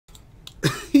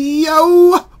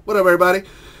Yo! What up, everybody?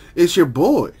 It's your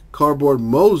boy, Cardboard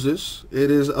Moses.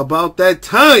 It is about that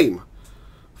time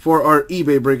for our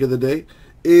eBay break of the day.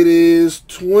 It is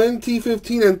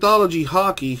 2015 Anthology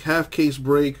Hockey half case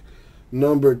break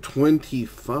number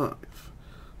 25.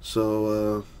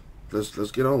 So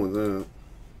let's get on with that.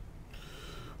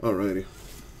 Alrighty.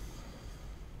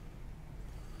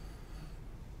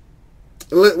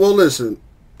 Well, listen.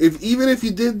 Even if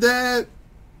you did that,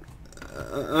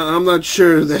 I'm not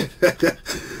sure that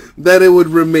that it would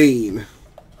remain.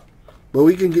 But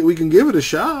we can give it a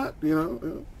shot, you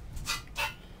know.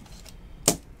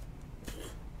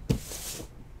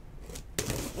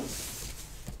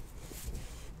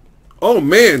 Oh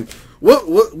man,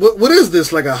 what is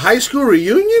this? Like a high school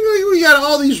reunion? Like we got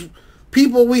all these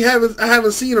people I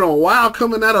haven't seen in a while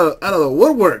coming out of the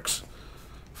woodworks.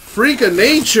 Freak of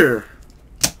nature.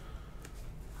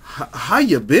 How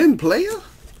you been, player?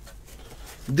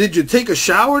 Did you take a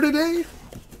shower today?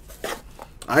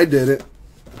 I didn't.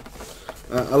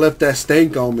 I left that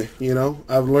stank on me, you know.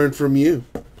 I've learned from you.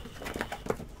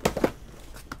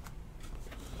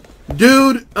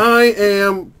 Dude,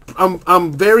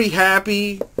 I'm very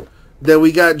happy that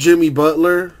we got Jimmy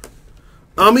Butler.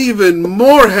 I'm even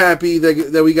more happy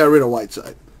that we got rid of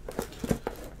Whiteside.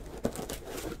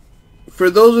 For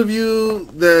those of you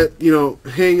that, you know,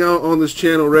 hang out on this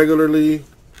channel regularly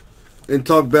and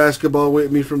talk basketball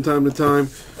with me from time to time,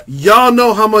 y'all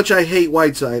know how much I hate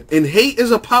Whiteside. And hate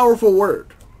is a powerful word.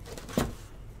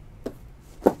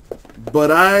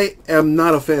 But I am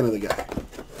not a fan of the guy.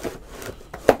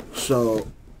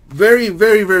 So, very,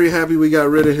 very, very happy we got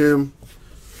rid of him.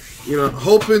 You know,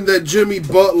 hoping that Jimmy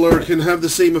Butler can have the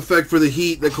same effect for the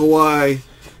Heat that Kawhi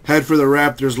had for the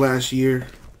Raptors last year.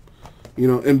 You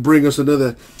know, and bring us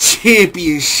another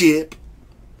championship.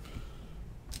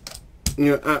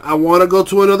 You know, I want to go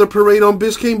to another parade on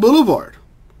Biscayne Boulevard.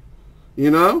 You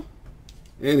know?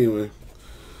 Anyway,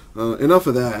 enough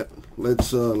of that. Let's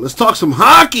talk some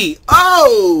hockey.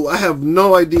 Oh, I have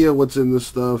no idea what's in this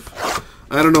stuff.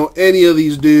 I don't know any of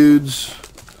these dudes.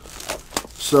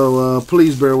 So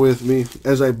please bear with me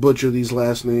as I butcher these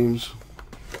last names.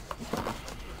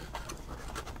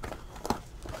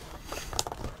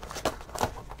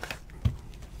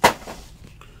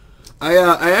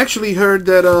 I actually heard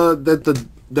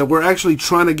that we're actually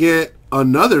trying to get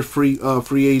another free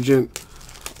agent,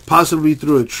 possibly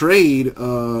through a trade.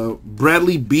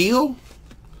 Bradley Beal.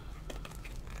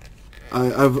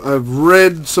 I've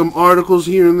read some articles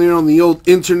here and there on the old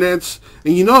internets,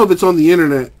 and you know if it's on the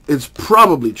internet, it's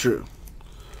probably true.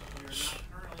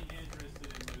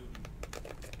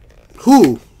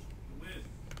 Who?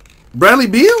 Bradley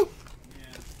Beal?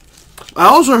 Yeah. I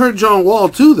also heard John Wall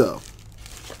too, though.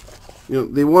 You know,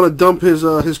 they want to dump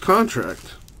his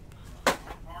contract.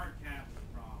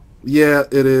 Yeah,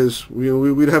 it is.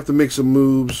 We'd have to make some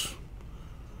moves.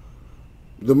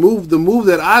 The move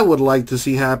that I would like to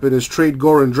see happen is trade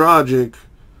Goran Dragic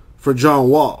for John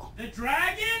Wall. The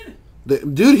Dragon?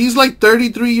 Dude, he's like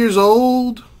 33 years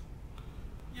old.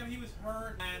 Yeah, he was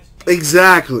hurt last year.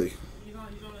 Exactly. He's on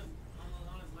his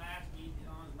last year.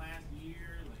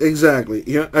 Like, exactly.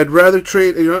 Yeah, I'd rather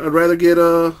trade. You know, I'd rather get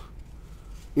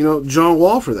John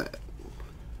Wall for that.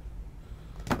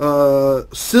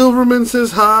 Silverman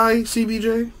says hi,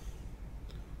 CBJ.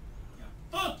 yeah,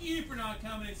 fuck you for not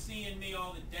coming and seeing me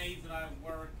all the days that I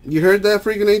work. You heard that,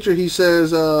 Freak of Nature? He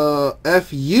says,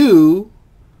 F you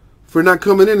for not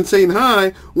coming in and saying hi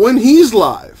when he's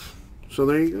live. So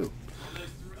there you go.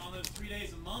 On those 3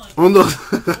 days a month.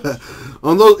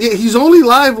 On those, yeah, he's only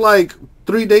live like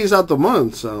 3 days out the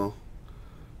month, so,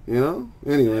 you know,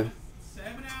 anyway.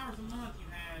 7 hours a month you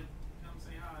had to come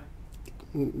say hi.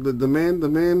 The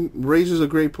man raises a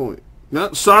great point.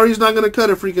 No, sorry, he's not gonna cut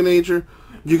it, Freak of Nature.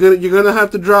 You're gonna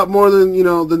have to drop more than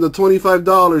than the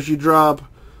 $25 you drop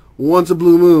once a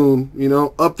blue moon. You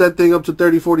know, up that thing up to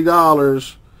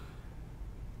 $30-$40,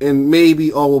 and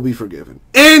maybe all will be forgiven.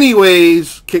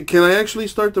 Anyways, can I actually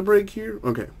start the break here?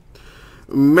 Okay,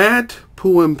 Matt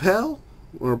Puempel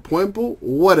or Puempel,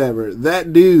 whatever,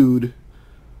 that dude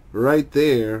right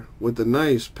there with the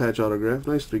nice patch autograph,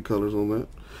 nice 3 colors on that.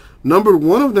 Number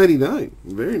 1/99.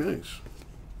 Very nice.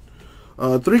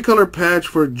 3-color patch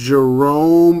for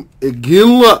Jerome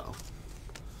Iginla.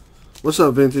 What's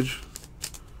up, Vintage?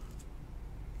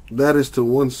 That is to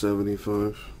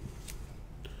 175.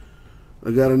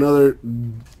 I got another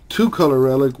 2-color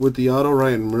relic with the auto,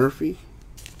 Ryan Murphy.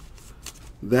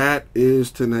 That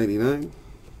is to 99.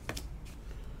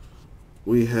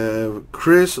 We have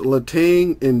Chris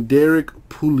Letang and Derek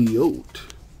Pouliot.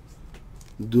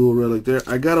 Dual relic there.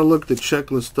 I gotta look the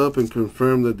checklist up and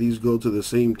confirm that these go to the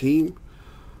same team.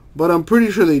 but I'm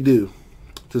pretty sure they do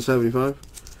to 75.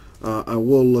 I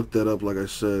will look that up, like I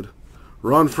said.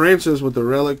 Ron Francis with the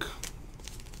relic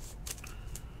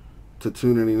to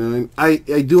 299. I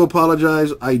do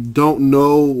apologize. I don't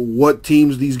know what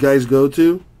teams these guys go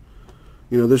to.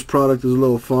 You know, this product is a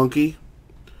little funky.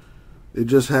 It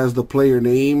just has the player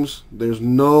names. There's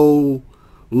no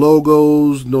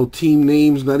logos, no team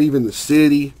names, not even the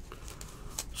city.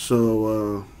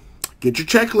 So get your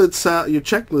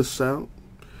checklists out.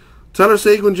 Tyler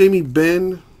Seguin, Jamie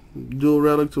Benn, dual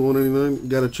relic to 199.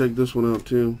 Got to check this one out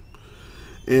too.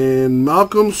 And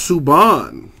Malcolm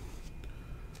Subban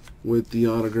with the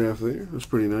autograph there. That's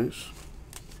pretty nice.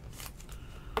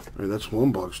 All right, that's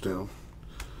one box down.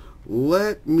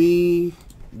 Let me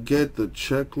get the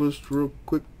checklist real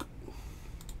quick.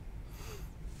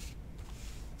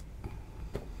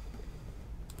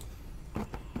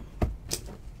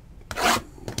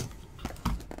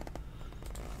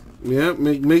 Yeah,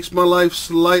 makes my life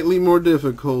slightly more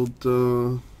difficult.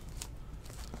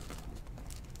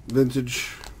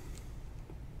 Vintage.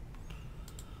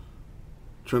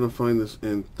 Trying to find this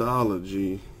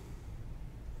Anthology.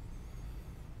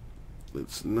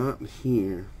 It's not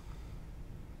here.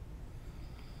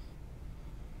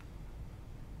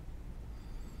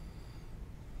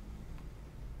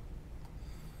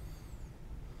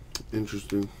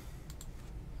 Interesting.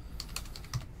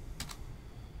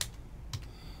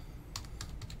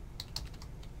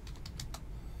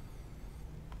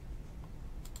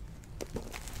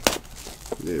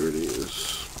 There it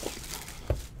is.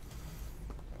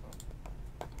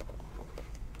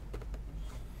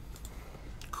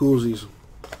 Coolsies.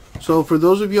 So for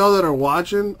those of y'all that are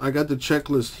watching, I got the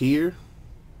checklist here.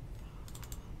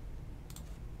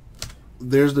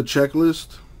 There's the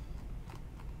checklist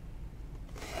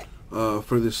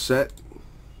for this set.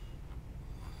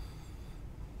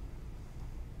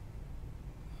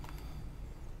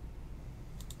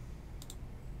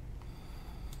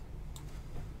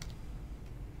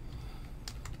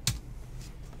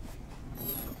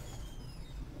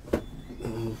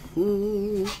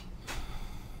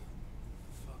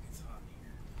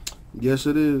 Yes,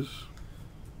 it is.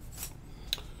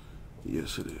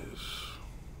 Yes, it is.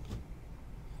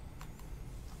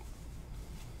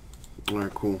 All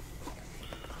right, cool.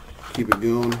 Keep it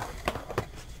going.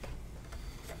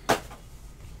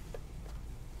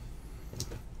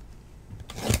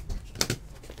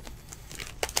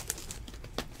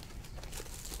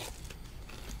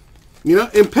 You know,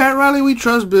 in Pat Riley we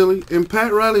trust, Billy. In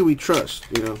Pat Riley we trust,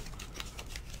 you know.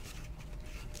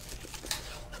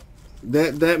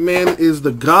 That man is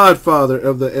the godfather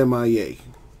of the MIA.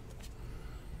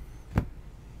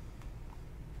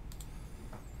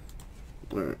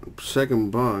 Alright,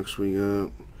 second box we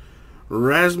got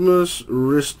Rasmus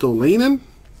Ristolainen,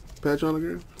 patch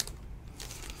autograph.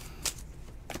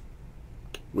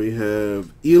 We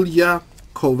have Ilya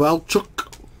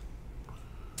Kovalchuk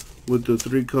with the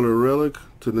 3-color relic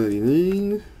to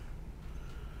 99.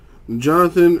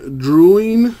 Jonathan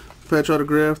Drouin, patch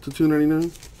autograph to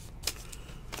 299.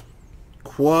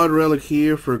 Quad relic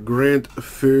here for Grant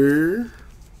Fuhr.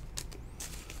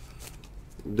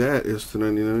 That is to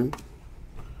 99.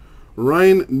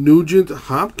 Ryan Nugent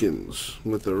Hopkins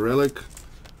with the relic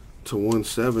to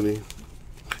 170.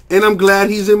 And I'm glad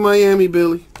he's in Miami,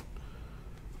 Billy.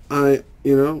 I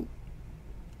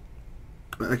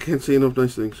can't say enough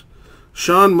nice things.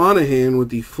 Sean Monahan with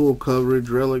the full coverage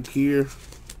relic here.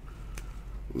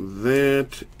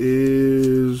 That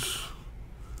is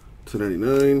to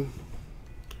 99.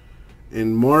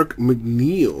 And Mark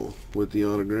McNeil with the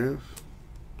autograph.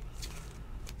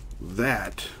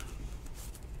 That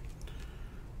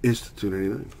is to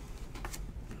 299.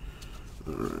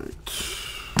 Alright.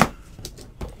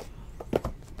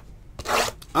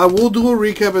 I will do a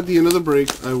recap at the end of the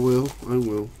break. I will.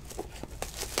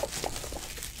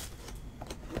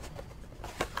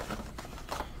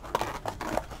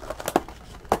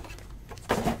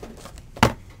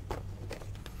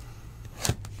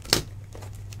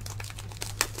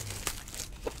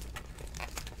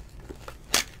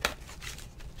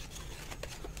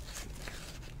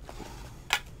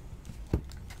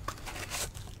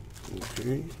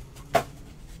 Okay.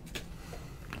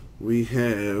 We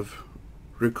have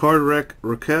Ricard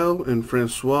Raquel and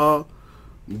Francois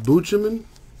Bucheman.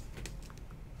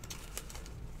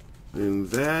 And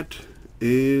that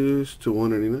is to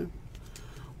 199.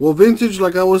 Well, Vintage,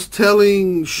 like I was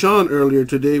telling Sean earlier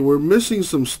today, we're missing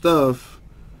some stuff.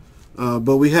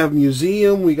 But we have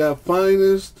Museum, we got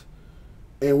Finest,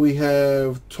 and we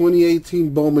have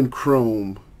 2018 Bowman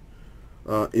Chrome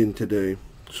in today.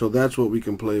 So that's what we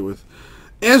can play with.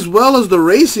 as well as the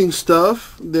racing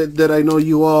stuff that I know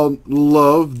you all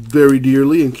love very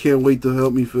dearly and can't wait to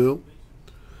help me fill.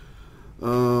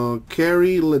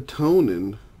 Carrie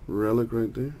Latonin relic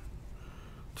right there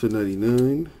to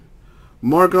 99.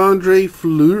 Marc-Andre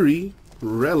Fleury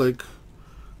relic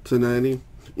to 90.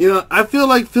 You know, I feel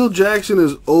like Phil Jackson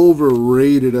is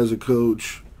overrated as a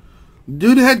coach.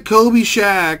 Dude had Kobe,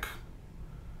 Shaq,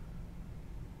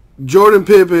 Jordan,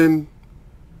 Pippen.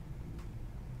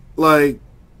 Like,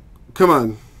 come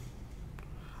on.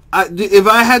 If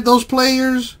I had those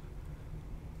players,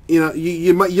 you know,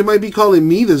 you might be calling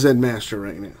me the Zen Master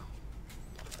right now.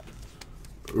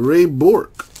 Ray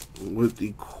Bork with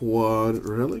the quad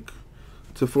relic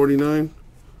to 49.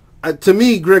 To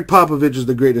me, Greg Popovich is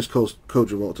the greatest coach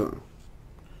of all time.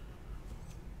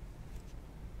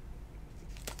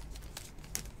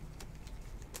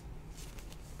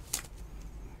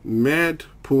 Matt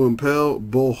Puempel,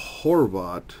 Bo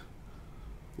Horvat,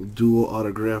 dual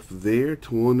autograph there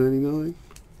to 199.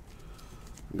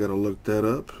 Gotta look that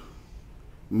up.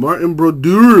 Martin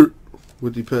Brodeur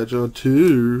with the patch on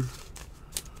 2.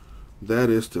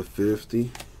 That is to 50.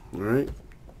 All right,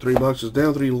 3 boxes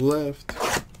down, 3 left.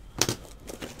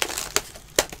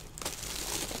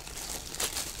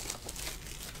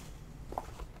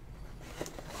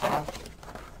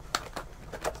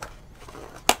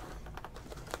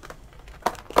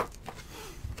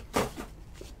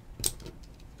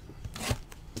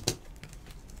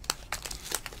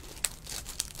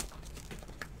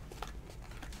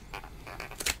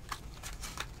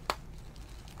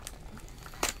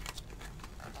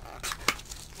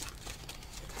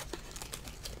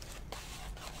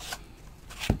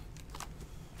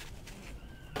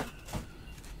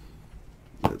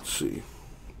 Let's see.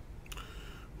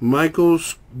 Michael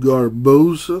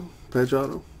Garbosa, patch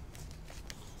auto.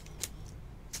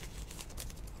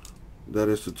 That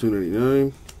is the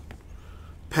 299.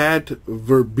 Pat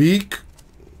Verbeek,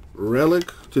 relic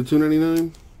to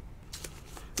 299.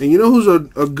 And you know who's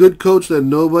a good coach that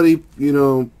nobody, you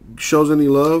know, shows any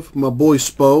love? My boy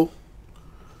Spo.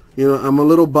 You know, I'm a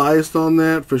little biased on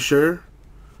that for sure.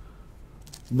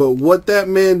 But what that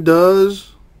man does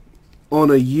on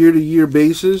a year-to-year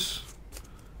basis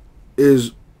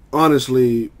is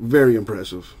honestly very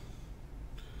impressive.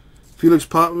 Felix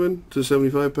Potvin to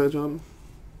 75 patch on him.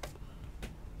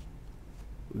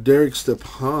 Derek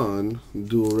Stepan,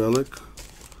 dual relic.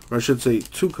 Or I should say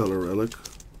 2-color relic.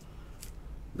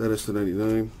 That is to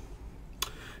 99.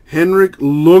 Henrik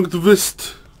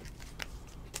Lundqvist,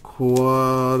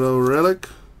 quad relic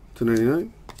to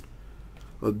 99.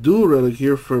 A dual relic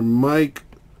here for Mike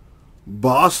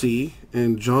Bossy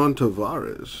and John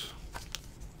Tavares.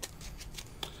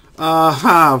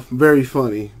 Aha, very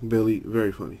funny, Billy,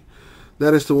 very funny.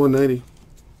 That is to 190.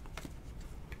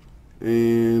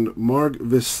 And Mark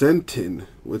Vicentin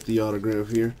with the autograph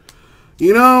here.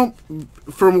 You know,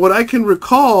 from what I can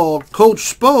recall, Coach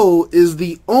Spo is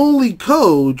the only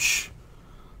coach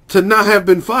to not have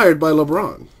been fired by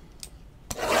LeBron.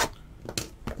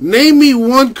 Name me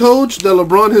one coach that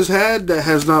LeBron has had that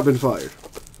has not been fired.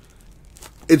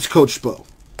 It's Coach Spo.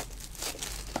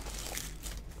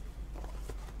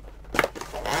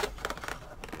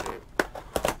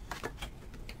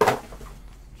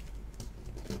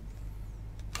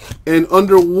 And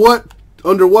under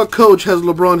what coach has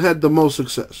LeBron had the most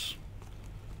success?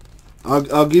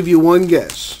 I'll give you one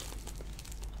guess.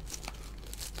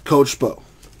 Coach Spo.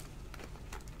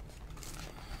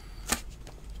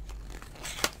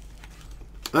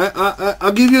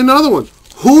 I'll give you another one.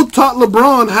 Who taught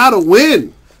LeBron how to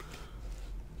win?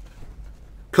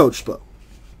 Coach Spo.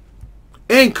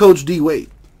 And Coach D.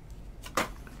 Wade.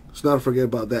 Let's not forget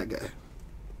about that guy.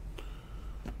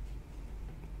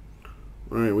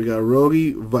 All right, we got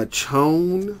Rogi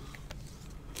Vachon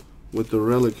with the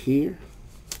relic here.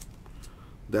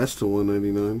 That's the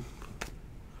 199.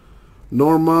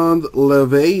 Normand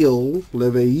Leveille.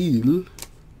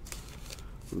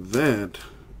 That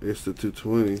is the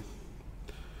 220.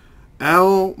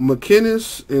 Al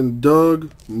McInnes and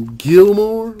Doug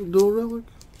Gilmore dual relic.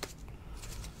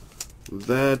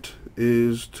 That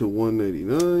is to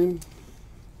 189.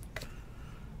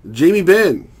 Jamie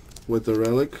Benn with the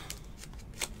relic.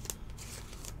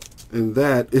 And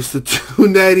that is the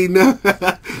 299.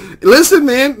 Listen,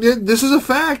 man, this is a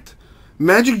fact.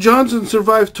 Magic Johnson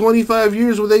survived 25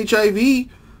 years with HIV.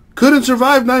 Couldn't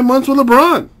survive 9 months with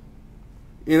LeBron.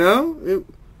 You know?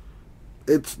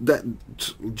 It's that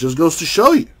just goes to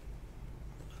show you.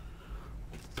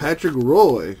 Patrick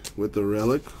Roy with the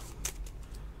relic.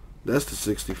 That's the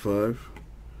 65.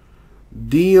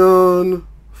 Dion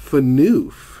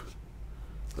Phaneuf.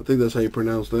 I think that's how you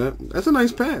pronounce that. That's a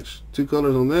nice patch. 2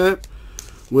 colors on that.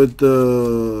 With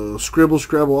the Scribble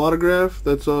Scrabble autograph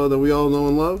that we all know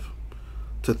and love.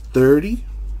 To 30.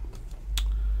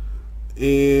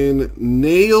 And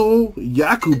Nail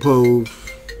Yakupov.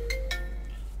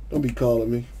 Don't be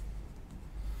calling me.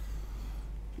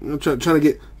 I'm trying to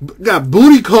get... Got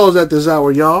booty calls at this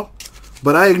hour, y'all.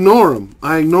 But I ignore them.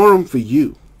 I ignore them for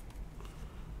you.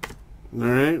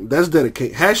 Alright? That's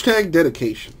dedication. Hashtag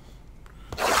dedication.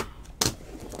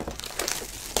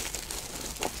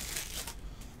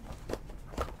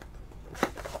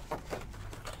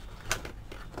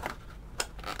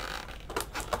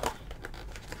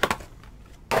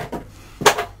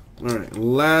 Alright,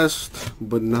 last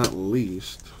but not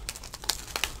least,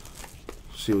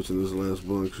 see what's in this last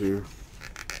box here.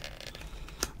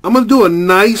 I'm going to do a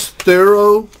nice,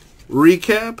 thorough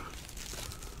recap.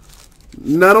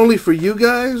 Not only for you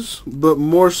guys, but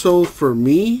more so for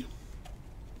me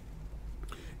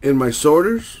and my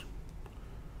sorters.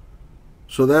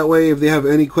 So that way, if they have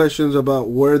any questions about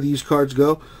where these cards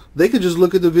go, they could just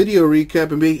look at the video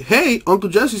recap and be, hey, Uncle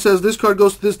Jesse says this card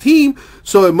goes to this team,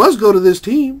 so it must go to this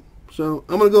team. So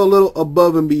I'm going to go a little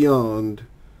above and beyond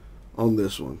on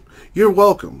this one. You're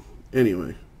welcome.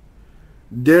 Anyway,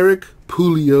 Derek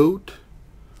Pouliot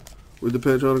with the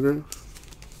patch autograph.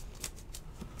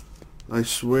 I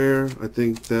swear, I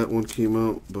think that one came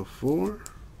out before.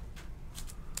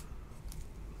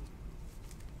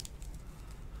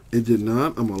 It did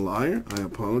not. I'm a liar. I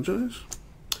apologize.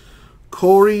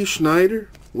 Corey Schneider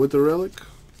with the relic.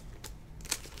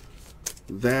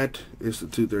 That is the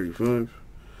 235.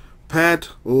 Pat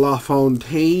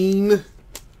LaFontaine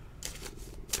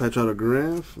patch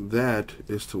autograph. That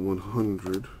is to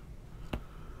 100.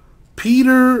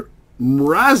 Peter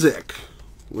Mrazek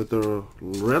with the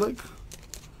relic.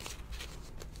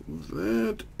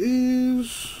 That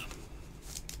is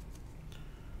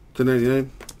to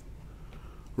 99.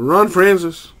 Ron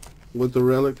Francis with the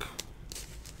relic.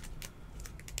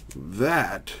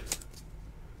 That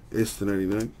is to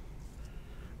 99.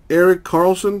 Eric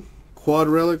Carlson quad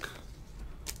relic.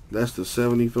 That's the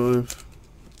 75.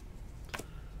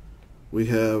 We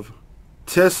have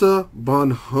Tessa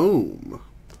Bonhomme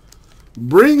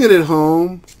bringing it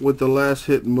home with the last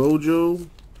hit mojo.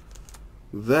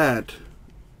 That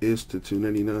is to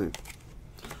 299.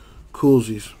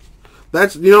 Coolsies.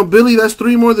 That's, you know, Billy, that's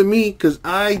 3 more than me because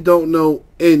I don't know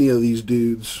any of these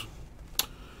dudes.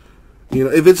 You know,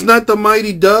 if it's not the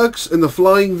Mighty Ducks and the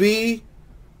Flying V,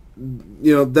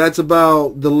 you know, that's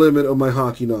about the limit of my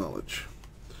hockey knowledge.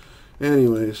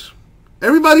 Anyways,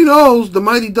 everybody knows the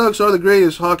Mighty Ducks are the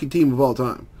greatest hockey team of all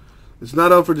time. It's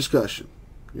not up for discussion.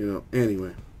 You know,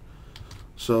 anyway.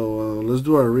 So, let's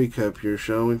do our recap here,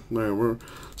 shall we? Alright, we're...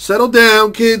 Settle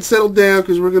down, kids. Settle down,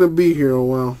 because we're going to be here a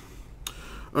while.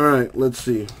 Alright, let's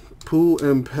see. Pool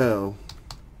and Pal.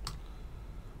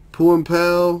 Pool and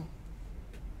Pal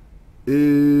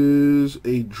is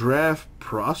a draft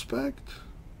prospect.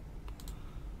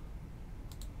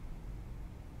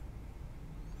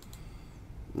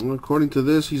 Well, according to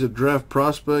this, he's a draft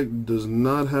prospect, does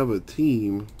not have a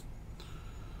team.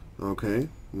 Okay,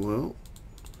 well,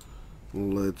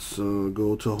 let's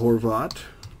go to Horvat.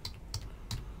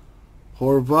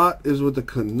 Horvat is with the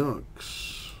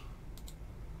Canucks.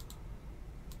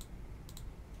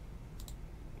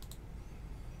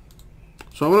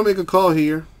 So I'm going to make a call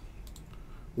here.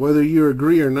 Whether you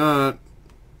agree or not,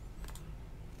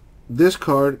 this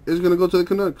card is going to go to the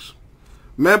Canucks.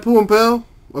 Matt Puempel,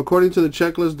 according to the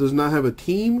checklist, does not have a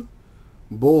team.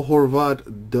 Bo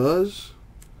Horvat does.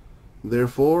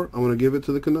 Therefore, I'm going to give it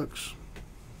to the Canucks.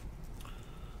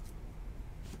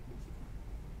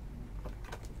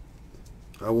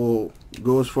 I will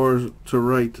go as far as to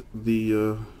write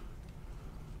the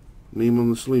name on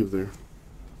the sleeve there.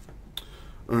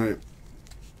 Alright.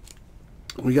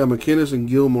 We got McInnes and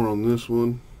Gilmore on this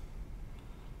one.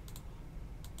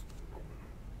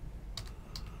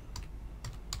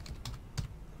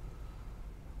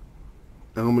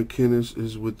 Al McInnes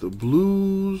is with the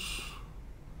Blues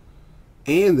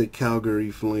and the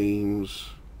Calgary Flames.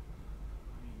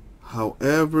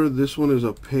 However, this one is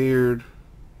a paired.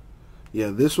 Yeah,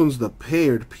 this one's the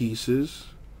paired pieces.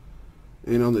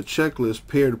 And on the checklist,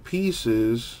 paired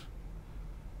pieces,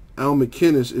 Al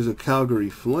McInnes is a Calgary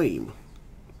Flame.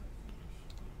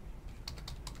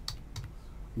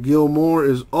 Gilmore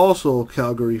is also a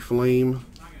Calgary Flame.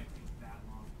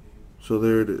 So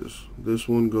there it is. This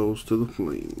one goes to the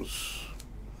Flames.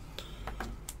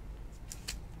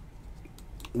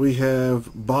 We have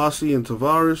Bossy and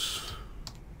Tavares.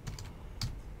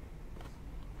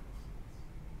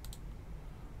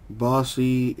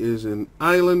 Bossy is an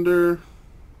Islander.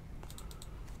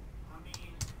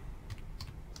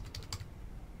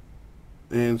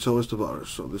 And so is Tavares.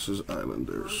 So this is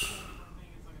Islanders.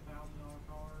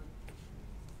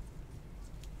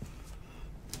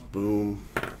 Boom.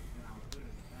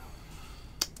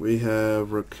 We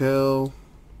have Raquel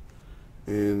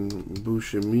and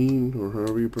Bushamin, or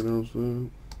however you pronounce that.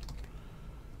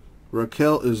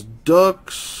 Raquel is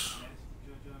Ducks.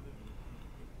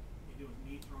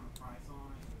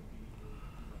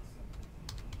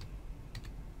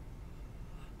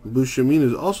 Bushamin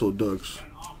is also Ducks.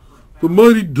 The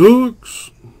Mighty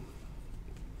Ducks.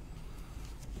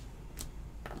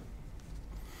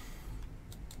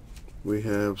 We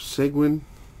have Seguin,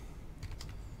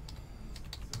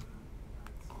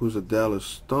 who's a Dallas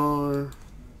Star.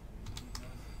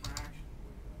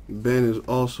 Ben is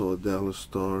also a Dallas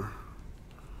Star.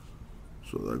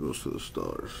 So that goes to the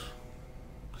Stars.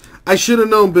 I should have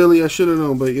known, Billy. I should have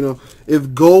known. But, you know,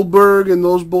 if Goldberg and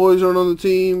those boys aren't on the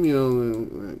team, you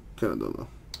know, I kind of don't know.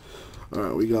 All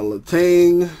right, we got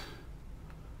Letang.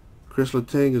 Chris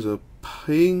Letang is a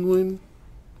Penguin.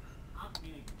 I don't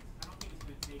think it's going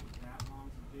to take that long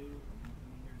to do. I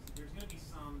mean, there's going to be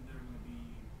some that are going to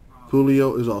be...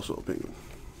 Julio is also a Penguin.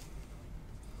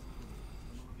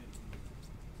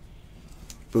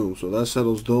 Boom. So that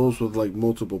settles those with like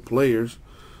multiple players.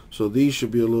 So these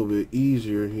should be a little bit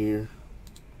easier here.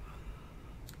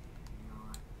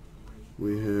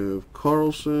 We have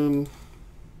Carlson.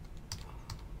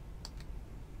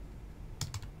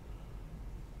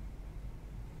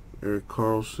 Eric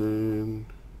Carlson.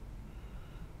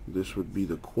 This would be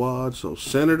the quad. So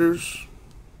Senators.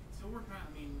 So we're kind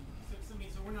of, so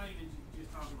we're not even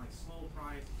just talking like slow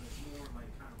price, but more like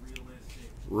kind of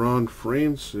realistic. Ron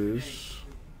Francis.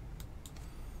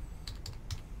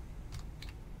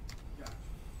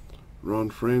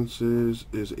 Ron Francis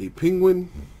is a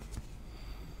Penguin.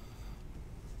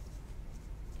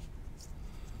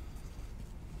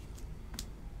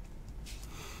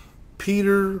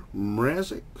 Peter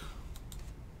Mrazek.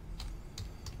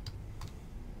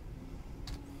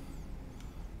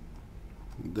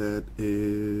 That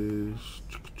is...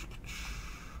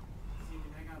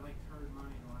 I got like third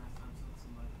money the last time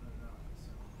somebody put it up.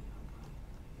 So,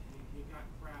 you got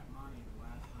crap money the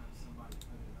last time somebody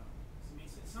put it up. So, I mean,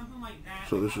 something like that.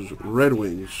 So this is Red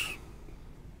Wings.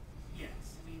 Yes.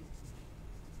 I mean,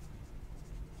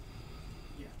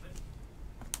 yeah.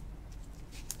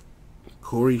 But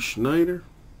Corey Schneider.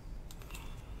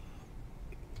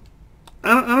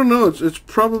 I don't know. It's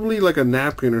probably like a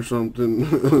napkin or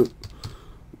something.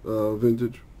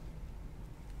 Vintage.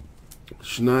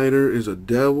 Schneider is a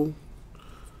Devil.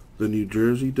 The New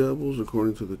Jersey Devils,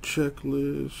 according to the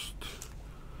checklist.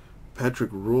 Patrick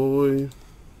Roy.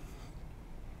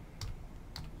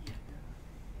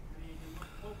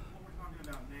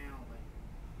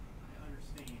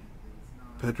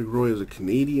 Patrick Roy is a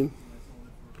Canadian.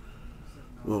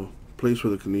 Well, plays for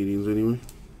the Canadians anyway.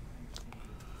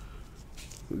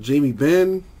 Jamie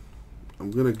Benn. I'm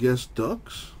going to guess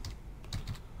Ducks.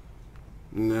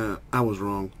 Nah, I was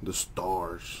wrong. The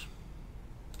Stars.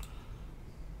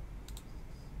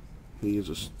 He is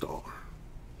a star.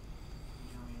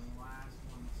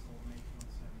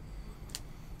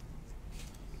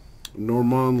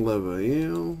 Normand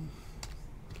Levaille.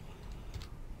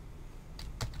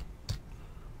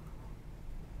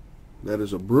 That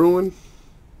is a Bruin.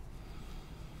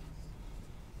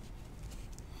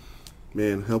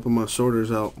 Man, helping my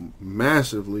sorters out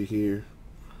massively here.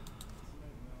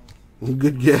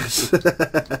 Good guess. Vacon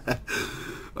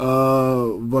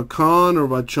or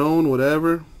Vachon,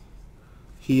 whatever.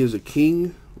 He is a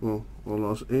King. Well, a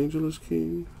Los Angeles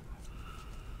King.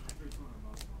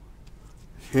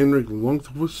 Henrik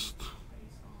Lundqvist.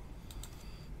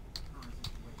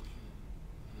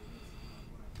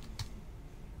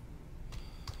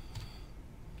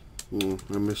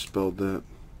 I misspelled that.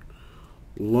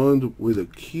 Lund with a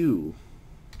Q.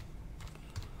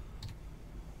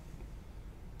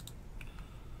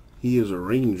 He is a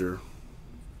Ranger.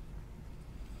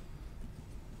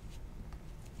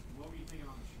 what were you thinking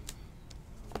on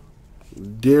the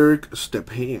sheet? Derek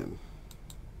Stepan.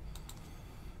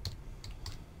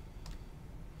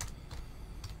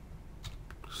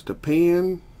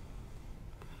 Stepan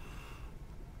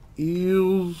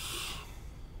Eels.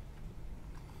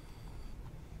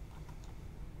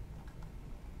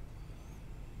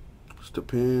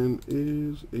 Stepan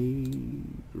is a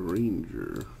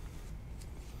Ranger.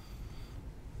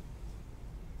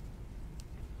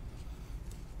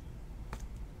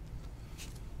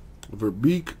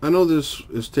 Verbeek. I know this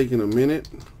is taking a minute,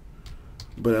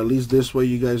 but at least this way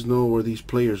you guys know where these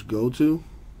players go to.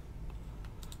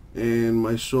 And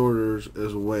my sorters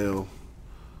as well.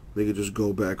 They could just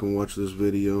go back and watch this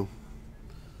video.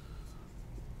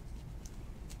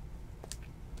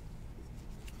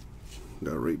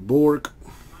 Got Ray Bork.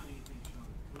 Not anything showing.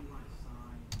 Blue line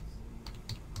sign.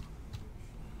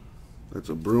 That's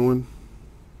a Bruin.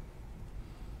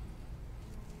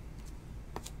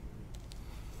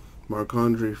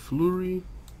 Marc-Andre Fleury,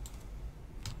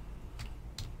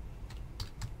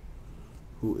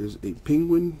 who is a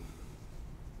Penguin.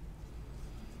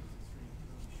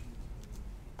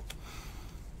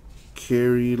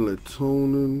 Kerry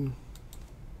Letonen.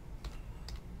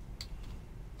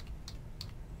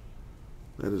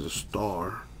 That is a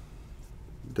Star.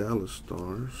 Dallas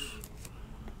Stars.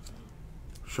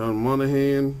 Sean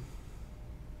Monahan.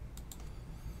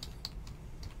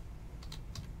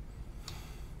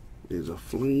 Is a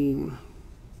Flame.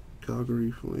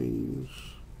 Calgary Flames.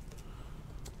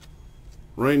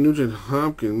 Ryan Nugent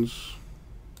Hopkins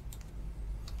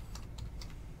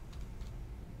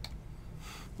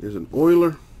is an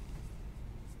Oiler.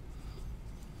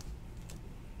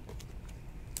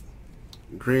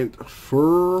 Grant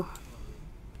Furr,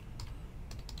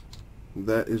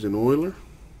 that is an Oiler.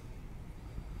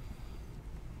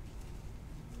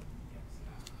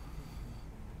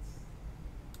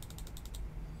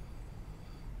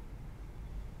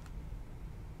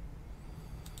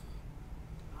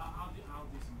 I'll do some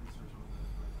research on that,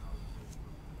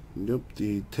 but Yep,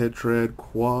 the Tetrad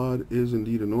Quad is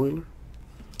indeed an Oiler.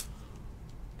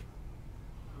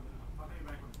 I'll take it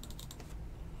back on that.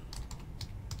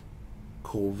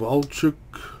 Kovalchuk.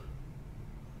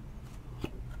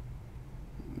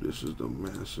 This is the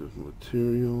massive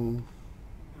material,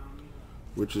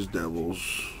 which is Devils.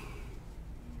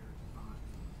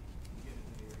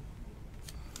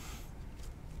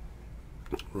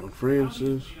 Ron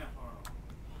Francis.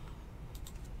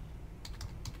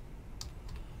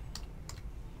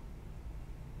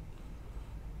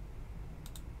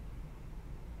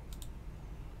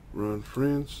 Ron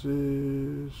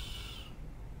Francis.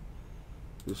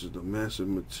 This is the massive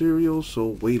material, so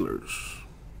Whalers.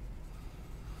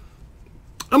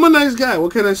 I'm a nice guy.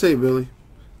 What can I say, Billy?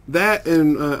 That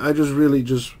and I just really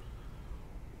just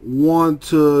want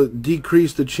to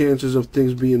decrease the chances of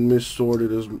things being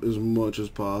missorted as much as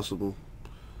possible.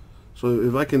 So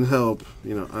if I can help,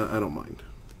 you know, I don't mind.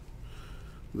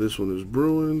 This one is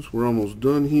Bruins. We're almost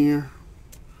done here.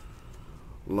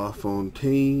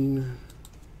 LaFontaine.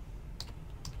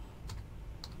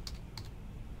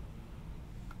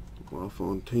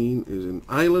 LaFontaine is an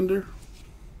Islander.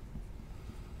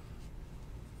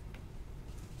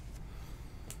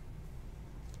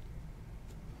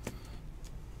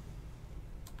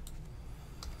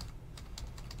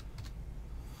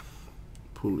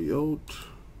 Pouliot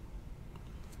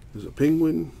is a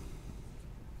Penguin.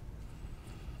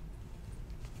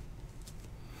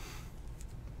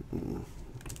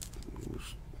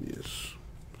 Yes.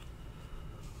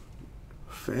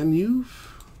 Faneuve.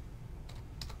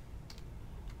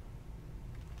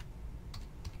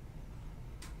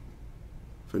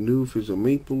 Faneuve is a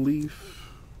Maple Leaf.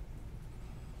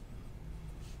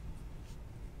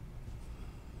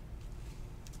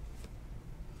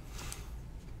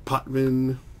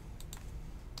 Potvin.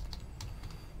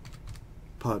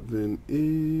 Potvin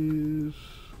is,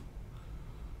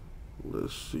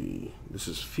 let's see, this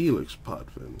is Felix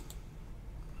Potvin.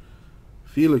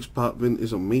 Felix Potvin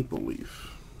is a Maple Leaf.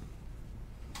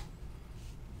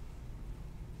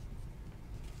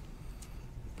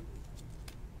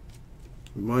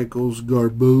 Michaels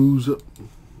Garboza.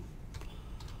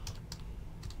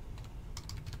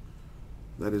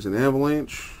 That is an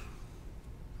Avalanche.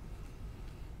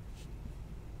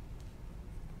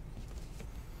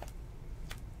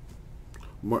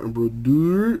 Martin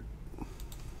Brodeur.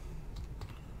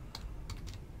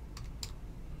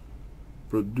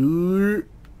 Brodeur.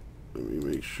 Let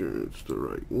me make sure it's the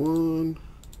right one.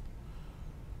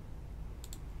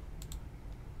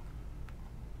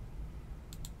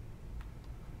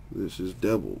 This is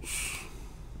Devils.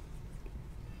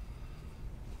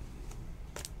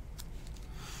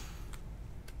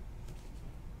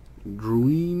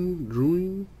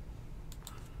 Druin,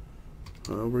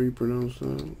 however you pronounce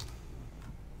that.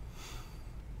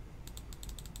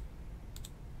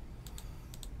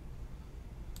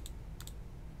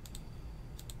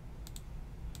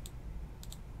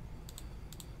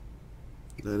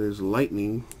 That is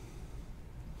Lightning.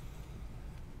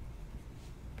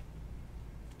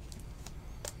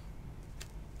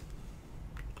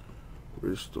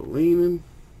 Ristolainen.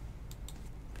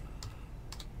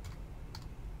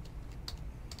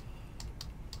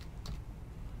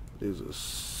 Is a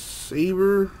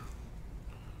Sabre.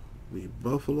 The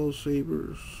Buffalo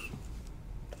Sabres.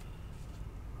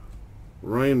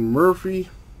 Ryan Murphy.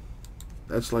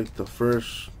 That's like the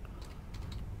first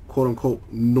quote-unquote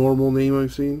normal name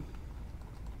I've seen.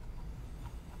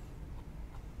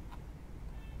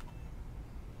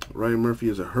 Ryan Murphy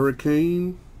is a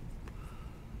Hurricane.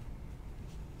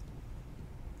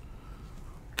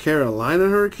 Carolina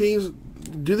Hurricanes.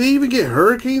 Do they even get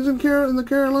Hurricanes in the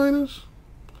Carolinas?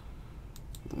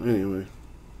 Anyway.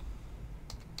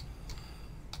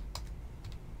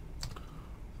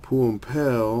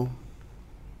 Puempel.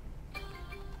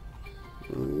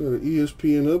 We got an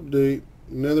ESPN update.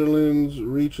 Netherlands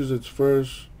reaches its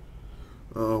first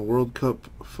World Cup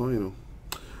final.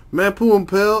 Matt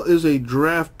Puempel is a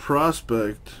draft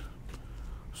prospect,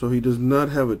 so he does not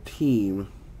have a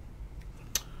team.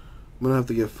 I'm going to have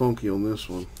to get funky on this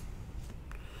one.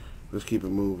 Let's keep it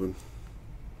moving.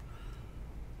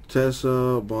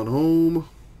 Tessa Bonhomme.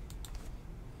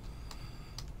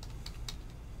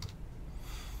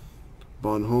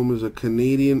 Bonhomme is a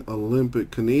Canadian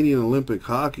Olympic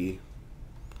hockey.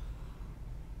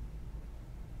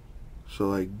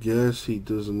 So I guess he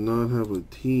does not have a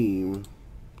team.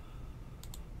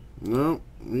 No,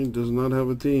 he does not have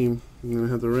a team. I'm going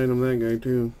to have to random that guy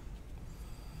too.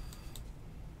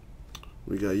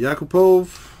 We got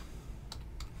Yakupov.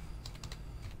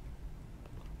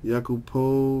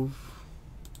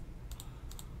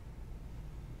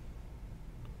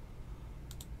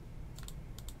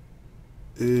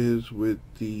 Is with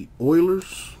the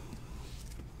Oilers.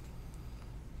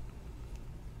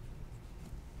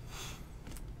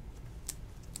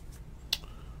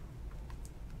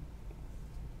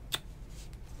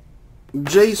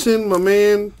 Jason, my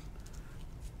man,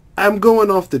 I'm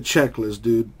going off the checklist,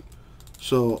 dude.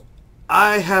 So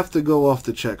I have to go off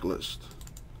the checklist.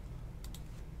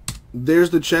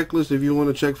 There's the checklist if you want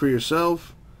to check for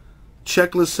yourself.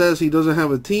 Checklist says he doesn't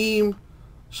have a team,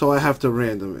 so I have to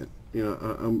random it. You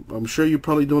know, I'm sure you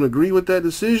probably don't agree with that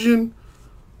decision,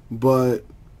 but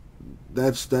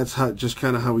that's how, just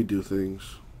kind of how we do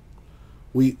things.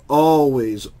 We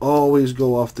always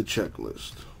go off the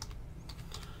checklist.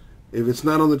 If it's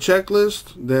not on the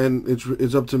checklist, then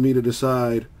it's up to me to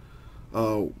decide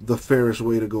the fairest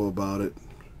way to go about it.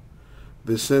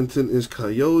 Vicentin is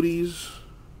Coyotes.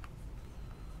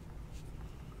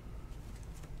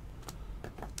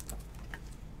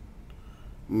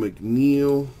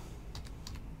 McNeil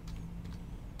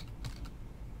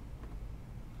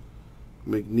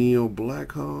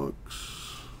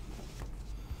Blackhawks.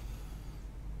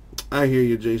 I hear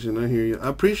you, Jason. I hear you. I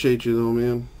appreciate you though,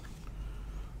 man.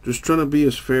 Just trying to be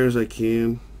as fair as I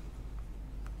can.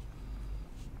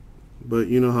 But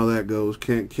you know how that goes.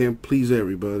 Can't please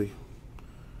everybody.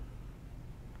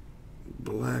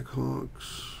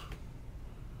 Blackhawks.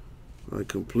 I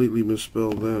completely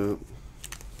misspelled that.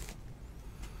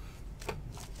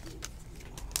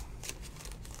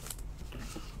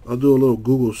 I'll do a little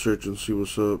Google search and see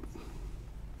what's up.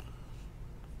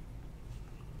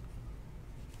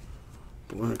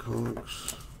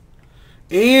 Blackhawks.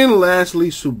 And lastly,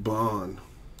 Subban.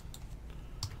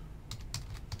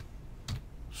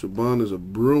 Subban is a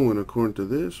Bruin according to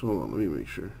this. Hold on, let me make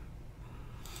sure.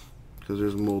 Because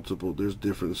there's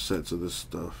different sets of this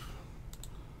stuff.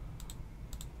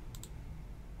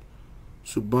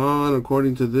 Subban,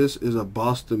 according to this, is a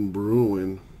Boston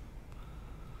Bruin.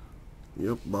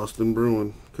 Yep, Boston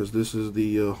Bruin. Because this is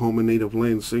the home and native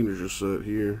land signature set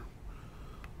here.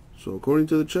 So according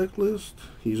to the checklist,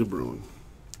 he's a Bruin.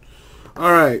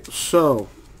 Alright, so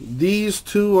these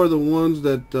two are the ones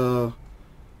that do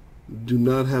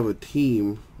not have a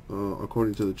team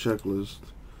according to the checklist.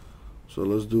 So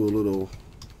let's do a little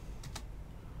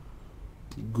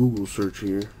Google search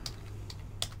here.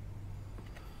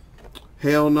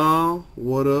 Hell nah,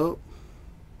 what up?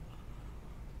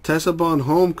 Tessa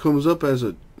Bonhomme comes up as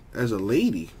a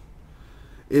lady.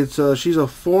 It's she's a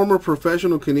former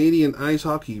professional Canadian ice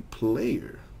hockey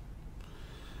player.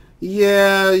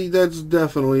 Yeah, that's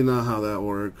definitely not how that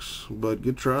works, but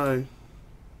good try.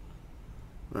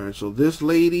 Alright, so this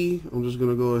lady, I'm just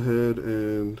going to go ahead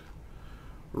and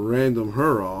random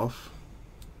her off.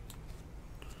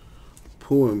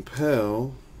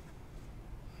 Puempel.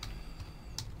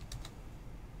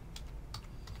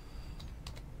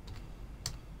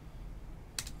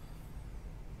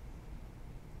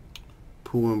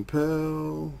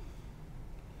 Puempel.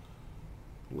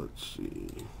 Let's see.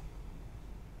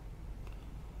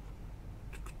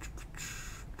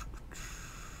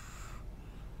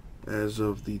 As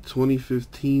of the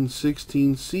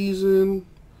 2015-16 season,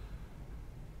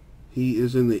 he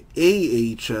is in the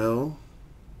AHL,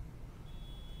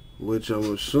 which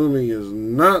I'm assuming is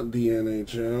not the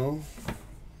NHL.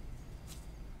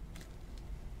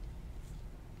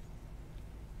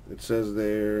 It says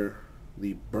there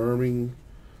the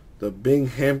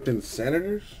Binghamton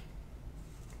Senators.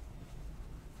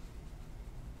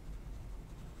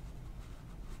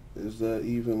 Is that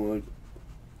even like...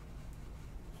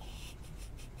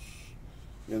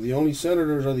 Yeah, the only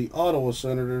Senators are the Ottawa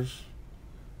Senators.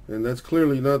 And that's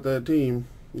clearly not that team.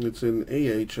 It's an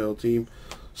AHL team.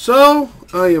 So,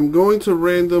 I am going to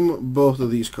random both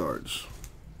of these cards.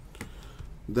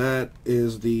 That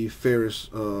is the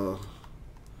fairest thing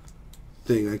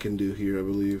I can do here, I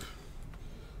believe.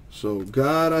 So,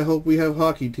 God, I hope we have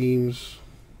hockey teams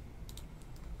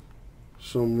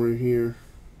somewhere here,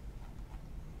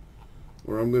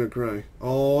 or I'm gonna cry.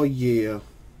 Oh yeah!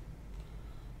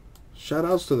 Shout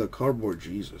outs to the Cardboard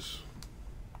Jesus.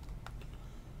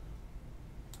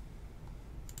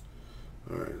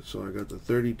 Alright, so I got the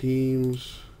 30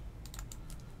 teams.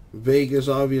 Vegas,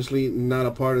 obviously, not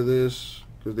a part of this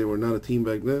because they were not a team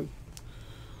back then.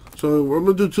 So we're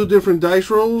going to do 2 different dice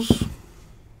rolls.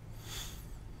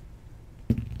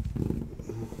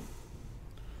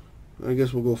 I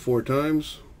guess we'll go 4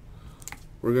 times.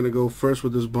 We're going to go first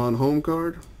with this Bond home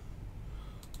card.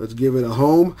 Let's give it a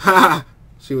home. Ha!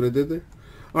 See what I did there?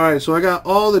 Alright, so I got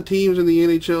all the teams in the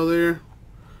NHL there.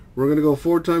 We're going to go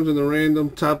 4 times in the random.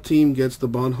 Top team gets the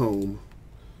Bond home.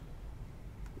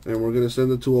 And we're going to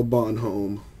send it to a Bond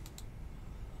home.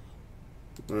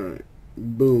 Alright.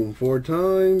 Boom. 4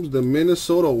 times. The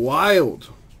Minnesota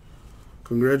Wild.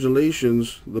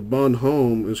 Congratulations. The Bond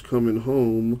home is coming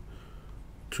home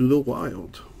to the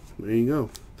Wild. There you go.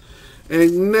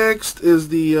 And next is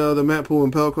the Matt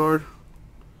Puempel card.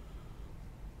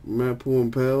 Matt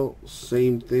Puempel.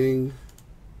 Same thing.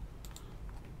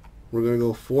 We're going to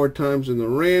go 4 times in the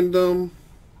random.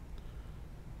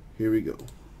 Here we go.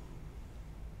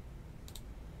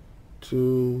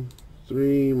 2,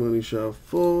 3, money shot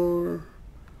 4.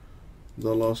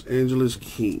 The Los Angeles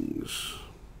Kings.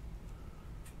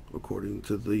 According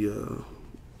to the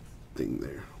thing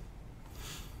there.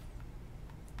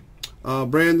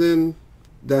 Brandon,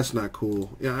 that's not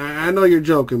cool. Yeah, I know you're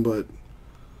joking, but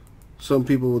some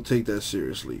people will take that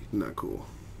seriously. Not cool.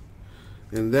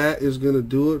 And that is going to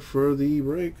do it for the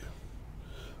break.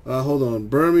 Hold on.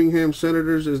 Birmingham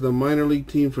Senators is the minor league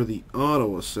team for the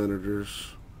Ottawa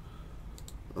Senators.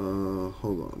 Hold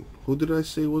on. Who did I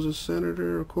say was a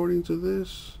Senator according to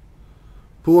this?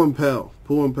 Puempel.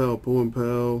 In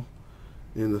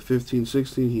the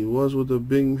 15-16, he was with the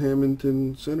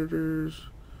Binghamton Senators.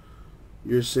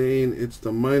 You're saying it's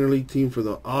the minor league team for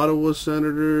the Ottawa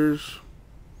Senators.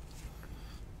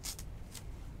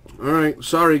 Alright,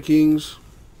 sorry, Kings.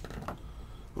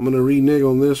 I'm going to renege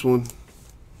on this one.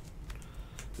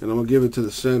 And I'm going to give it to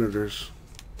the Senators.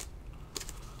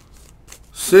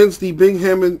 Since the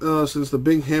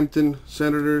Binghamton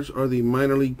Senators are the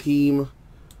minor league team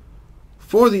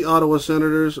for the Ottawa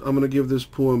Senators, I'm going to give this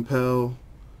Puempel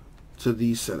to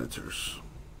the Senators.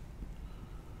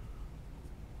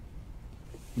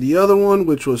 The other one,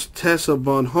 which was Tessa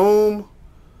Bonhomme,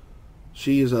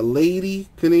 she is a lady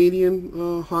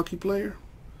Canadian hockey player.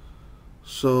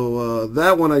 So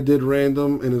that one I did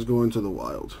random and is going to the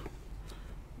Wild.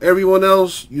 Everyone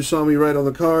else, you saw me right on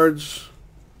the cards.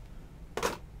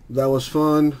 That was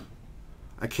fun.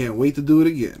 I can't wait to do it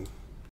again.